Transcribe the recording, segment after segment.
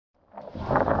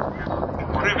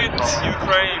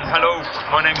Ukraine. Hello,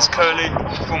 my name is Kurly,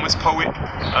 performance poet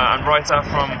and writer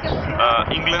from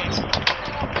England,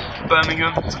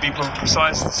 Birmingham to be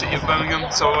precise, the city of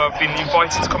Birmingham. So I've been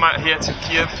invited to come out here to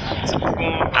Kiev to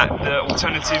perform at the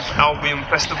Alternative Albion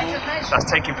Festival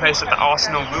that's taking place at the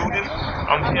Arsenal building.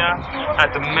 I'm here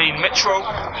at the main metro,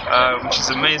 which is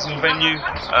an amazing venue,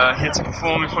 here to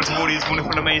perform in front of all these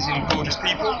wonderful, amazing, gorgeous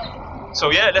people.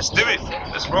 So yeah, let's do it,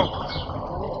 let's roll.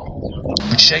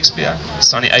 With Shakespeare,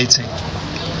 Sonnet 18.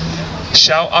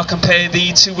 Shall I compare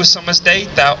thee to a summer's day?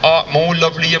 Thou art more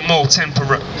lovely and more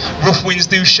temperate. Rough winds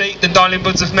do shake the darling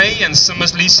buds of May, and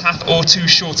summer's lease hath or too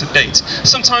short a date.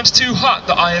 Sometimes too hot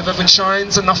the eye of heaven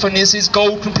shines, and often is his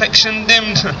gold complexion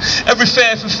dimmed. Every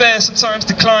fair for fair sometimes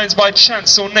declines by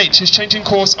chance or nature's changing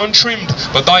course untrimmed.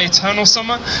 But thy eternal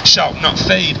summer shalt not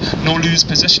fade, nor lose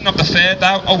possession of the fair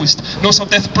thou owest. Nor shall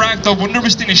death brag, thou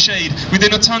wanderest in his shade.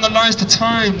 Within eternal lines to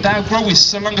time thou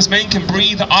growest. So long as men can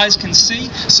breathe, the eyes can see.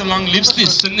 So long lives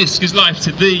this, and this gives life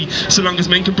to thee. So long as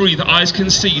men can breathe, the eyes can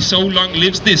see. So long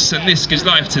lives this, and this gives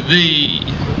life to thee.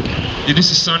 Yeah,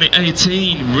 this is Sonnet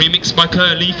 18, remixed by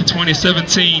Kurly for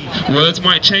 2017. Words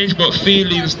might change, but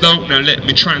feelings don't. Now let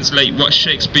me translate what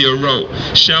Shakespeare wrote.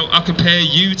 Shall I compare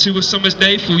you to a summer's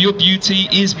day? For your beauty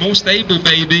is more stable,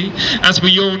 baby. As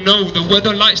we all know, the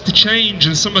weather likes to change,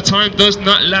 and summertime does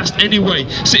not last anyway.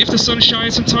 So if the sun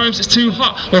shines, sometimes it's too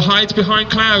hot, or hides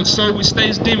behind clouds, so it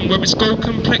stays dim, where its gold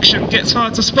complexion gets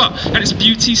hard to spot, and its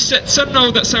beauty sets. I know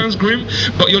that sounds grim,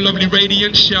 but your lovely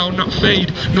radiance shall not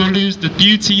fade, nor lose the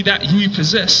beauty that you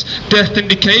possess. Death and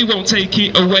decay won't take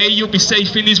it away. You'll be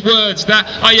safe in his words that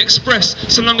I express.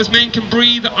 So long as men can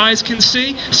breathe, the eyes can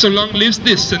see. So long lives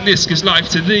this, and this gives life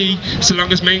to thee. So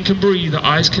long as men can breathe, the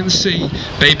eyes can see.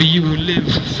 Baby, you will live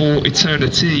for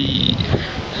eternity.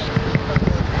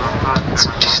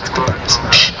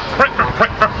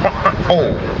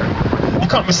 Oh.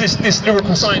 Can't resist this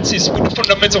lyrical scientist with the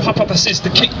fundamental hypothesis to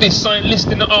kick this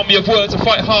scientist in the army of words and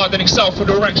fight hard and excel for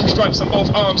the ranks and stripes on both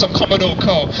arms. I'm Commodore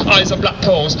Carl, eyes are black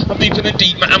pearls. I'm deeper than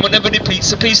deep, my ammo never depletes.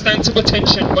 So please stand to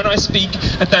attention when I speak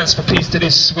and dance for peace to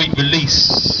this sweet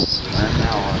release.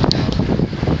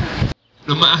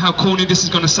 No matter how corny this is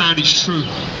going to sound, it's true.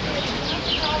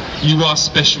 You are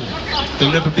special.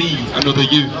 There'll never be another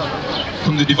you.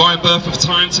 From the divine birth of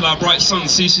time till our bright sun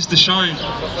ceases to shine,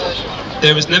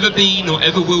 there has never been or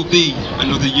ever will be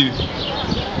another you.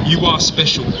 You are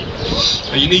special,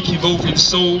 a unique evolving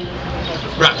soul,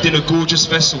 wrapped in a gorgeous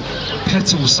vessel.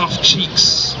 Petals, soft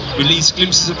cheeks, release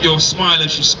glimpses of your smile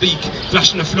as you speak,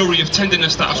 flashing a flurry of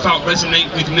tenderness that I felt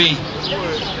resonate with me.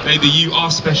 Baby, you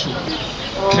are special,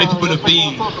 capable of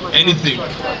being anything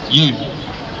you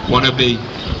want to be.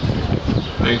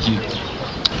 Thank you.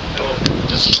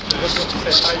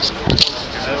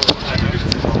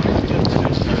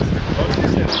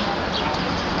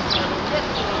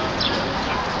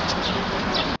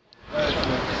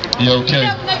 You okay?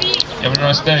 You having a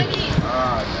nice day?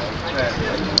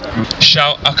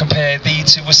 Shall I compare thee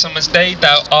to a summer's day?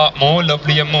 Thou art more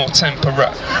lovely and more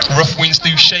temperate. Rough winds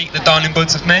do shake the darling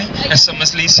buds of May, and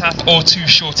summer's lease hath or too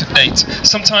short a date.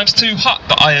 Sometimes too hot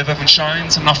the eye of heaven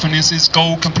shines, and often is his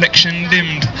gold complexion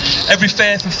dimmed. Every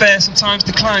fair for fair sometimes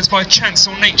declines by chance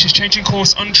or nature's changing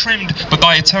course untrimmed. But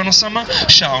thy eternal summer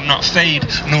shall not fade,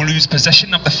 nor lose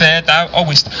possession of the fair thou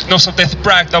owest. Nor shall death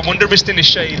brag, thou wanderest in his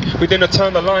shade. Within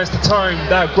eternal lines to time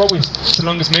thou growest. So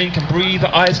long as men can breathe,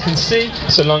 the eyes can see.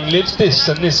 So long lives this,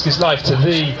 and this gives life to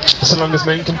thee. So long as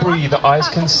men can breathe, the eyes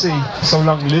can see. So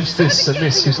long lives this, and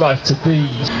this gives life to thee.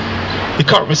 You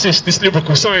can't resist this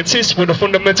lyrical scientist with a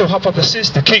fundamental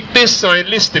hypothesis to kick this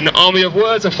scientist in the army of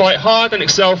words and fight hard and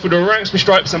excel through the ranks with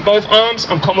stripes on both arms.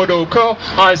 I'm Commodore Carl,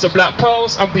 eyes are black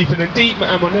pearls. I'm deeper than deep, my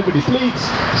ammo never depletes.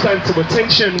 Stand to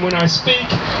attention when I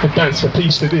speak and dance for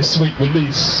peace to this sweet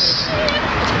release.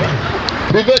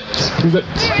 Pivot, pivot,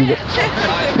 pivot,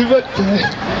 pivot,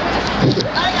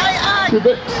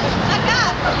 pivot,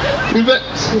 pivot.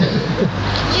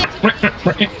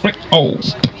 Oh.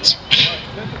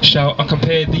 Shall I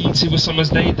compare thee to a summer's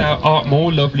day? Thou art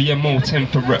more lovely and more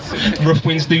temperate. Rough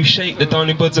winds do shake the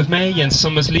darling buds of May, and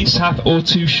summer's lease hath or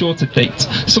too short a date.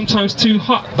 Sometimes too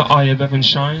hot the eye of heaven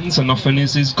shines, and often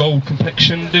is his gold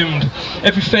complexion dimmed.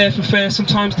 Every fair for fair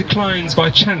sometimes declines by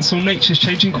chance or nature's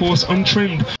changing course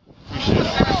untrimmed.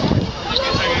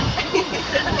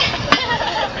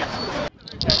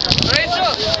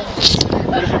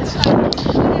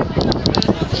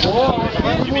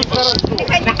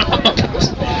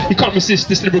 You can't resist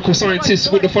this lyrical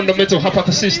scientist with a fundamental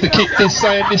hypothesis to kick this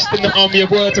scientist in the army of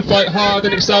words to fight hard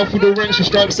and excel through the ranks with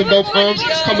stripes in both arms.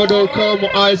 Commodore calm, my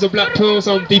eyes are black pearls,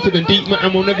 I'm deeper than deep, my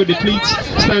ammo never depletes.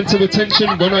 Stand to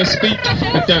attention when I speak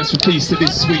and dance for peace to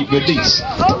this sweet release.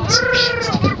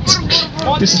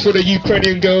 This is for the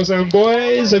Ukrainian girls and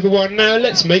boys. Everyone now,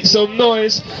 let's make some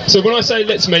noise. So when I say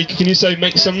let's make, can you say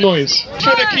make some noise?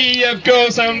 For the Kiev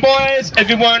girls and boys.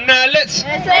 Everyone now, let's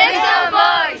make some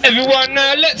noise. Everyone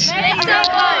now, let's make some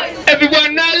noise.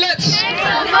 Everyone now, let's make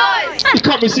some noise. You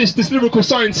can't resist this lyrical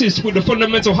scientist with a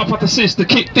fundamental hypothesis to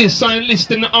kick this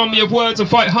scientist in the army of words and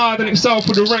fight hard and excel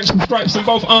for the ranks with stripes in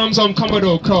both arms. I'm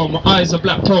Commodore calm, my eyes are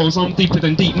black pearls, I'm deeper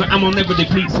than deep, my ammo never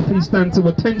depletes, so please stand to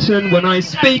attention when I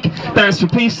speak. Dance for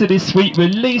peace to this sweet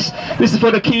release. This is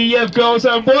for the Kiev girls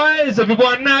and boys.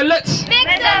 Everyone now, let's make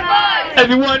some noise.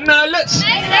 Everyone now, let's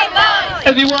make some noise.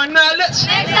 Everyone now, let's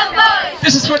make some noise.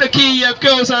 This is for the Kiev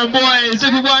girls and boys.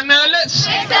 Everyone now, let's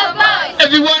make some noise.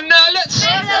 Everyone now, let's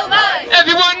make some noise.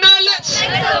 Everyone now, let's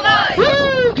make some noise.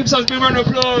 Woo! Give us a big round of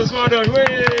applause. Well done.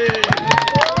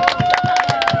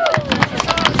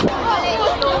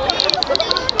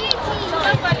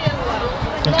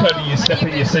 I'm curling your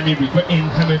stepping, you're semi-regretting.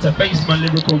 Hammer to base, my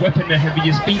lyrical weapon, the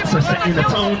heaviest beats are setting the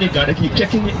tone. You gotta keep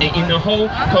checking it, ain't in a hole,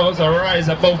 cause I rise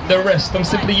above the rest. I'm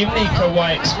simply unique, how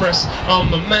I express.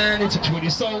 I'm a man in touch with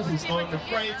his soul, who's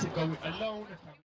unafraid to go it alone.